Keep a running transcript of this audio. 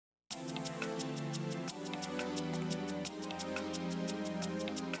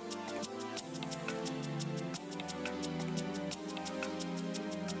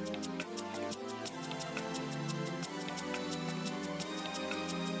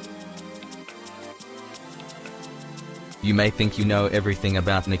You may think you know everything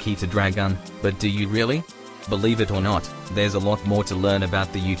about Nikita Dragun, but do you really? Believe it or not, there's a lot more to learn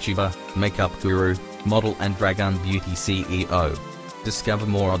about the YouTuber, makeup guru, model and Dragun Beauty CEO. Discover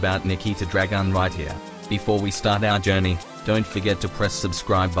more about Nikita Dragun right here. Before we start our journey, don't forget to press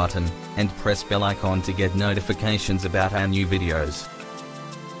subscribe button, and press bell icon to get notifications about our new videos.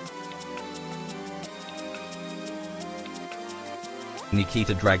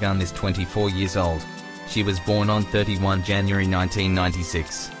 Nikita Dragun is 24 years old. She was born on 31 January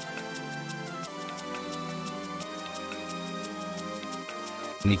 1996.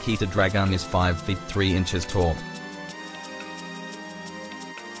 Nikita Dragun is 5 feet 3 inches tall.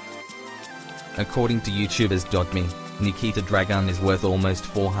 According to YouTubers.me, Nikita Dragun is worth almost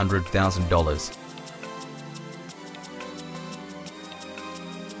 $400,000.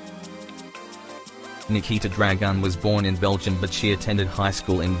 Nikita Dragun was born in Belgium, but she attended high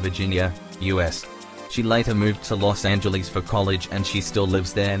school in Virginia, US. She later moved to Los Angeles for college and she still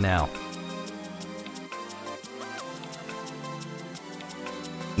lives there now.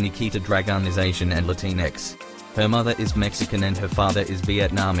 Nikita Dragun is Asian and Latinx. Her mother is Mexican and her father is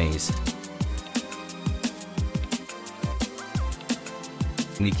Vietnamese.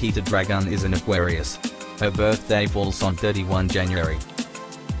 Nikita Dragun is an Aquarius. Her birthday falls on 31 January.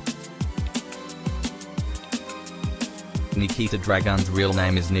 Nikita Dragun's real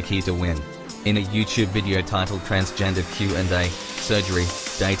name is Nikita Win. In a YouTube video titled Transgender Q&A, Surgery,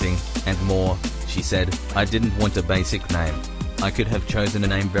 Dating, and More, she said, "I didn't want a basic name. I could have chosen a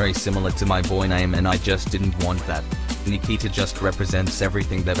name very similar to my boy name and I just didn't want that. Nikita just represents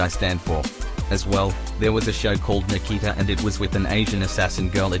everything that I stand for." As well, there was a show called Nikita and it was with an Asian assassin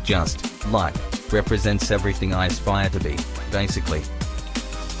girl. It just, like, represents everything I aspire to be, basically.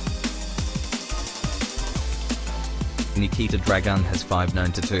 Nikita Dragun has 5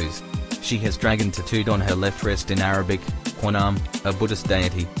 known tattoos. She has dragon tattooed on her left wrist in Arabic, Quanam, a Buddhist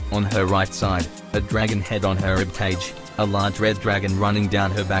deity, on her right side, a dragon head on her ribcage, a large red dragon running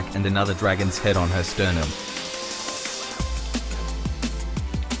down her back and another dragon's head on her sternum.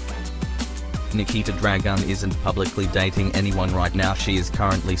 Nikita Dragun isn't publicly dating anyone right now. She is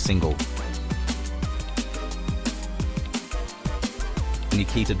currently single.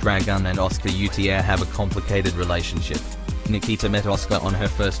 Nikita Dragun and Oscar Uttier have a complicated relationship. Nikita met Oscar on her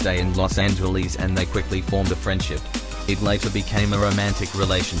first day in Los Angeles and they quickly formed a friendship. It later became a romantic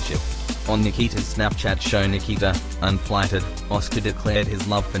relationship. On Nikita's Snapchat show Nikita, Unflighted, Oscar declared his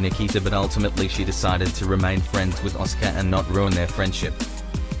love for Nikita, but ultimately she decided to remain friends with Oscar and not ruin their friendship.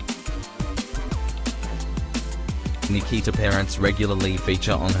 Nikita's parents regularly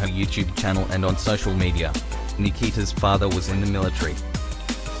feature on her YouTube channel and on social media. Nikita's father was in the military.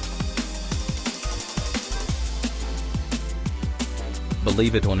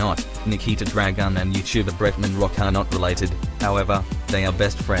 Believe it or not, Nikita Dragun and YouTuber Bretman Rock are not related, however, they are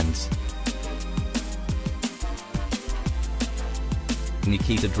best friends.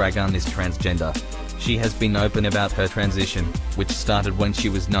 Nikita Dragun is transgender. She has been open about her transition, which started when she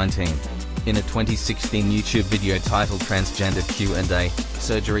was 19. In a 2016 YouTube video titled Transgender Q&A,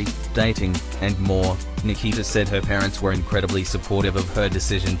 Surgery, Dating, and More, Nikita said her parents were incredibly supportive of her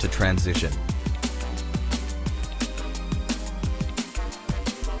decision to transition.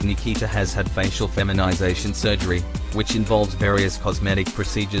 Nikita has had facial feminization surgery, which involves various cosmetic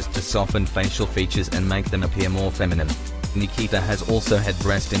procedures to soften facial features and make them appear more feminine. Nikita has also had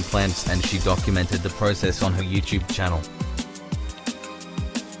breast implants and she documented the process on her YouTube channel.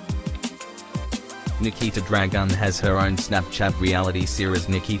 Nikita Dragun has her own Snapchat reality series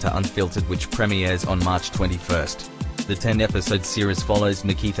Nikita Unfiltered, which premieres on March 21st. The 10-episode series follows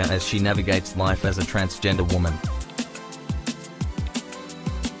Nikita as she navigates life as a transgender woman.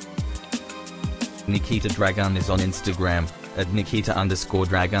 Nikita Dragun is on Instagram,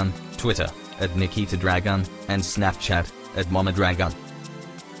 @Nikita_Dragun, Twitter, @Nikita Dragun, and Snapchat, @Mama Dragun.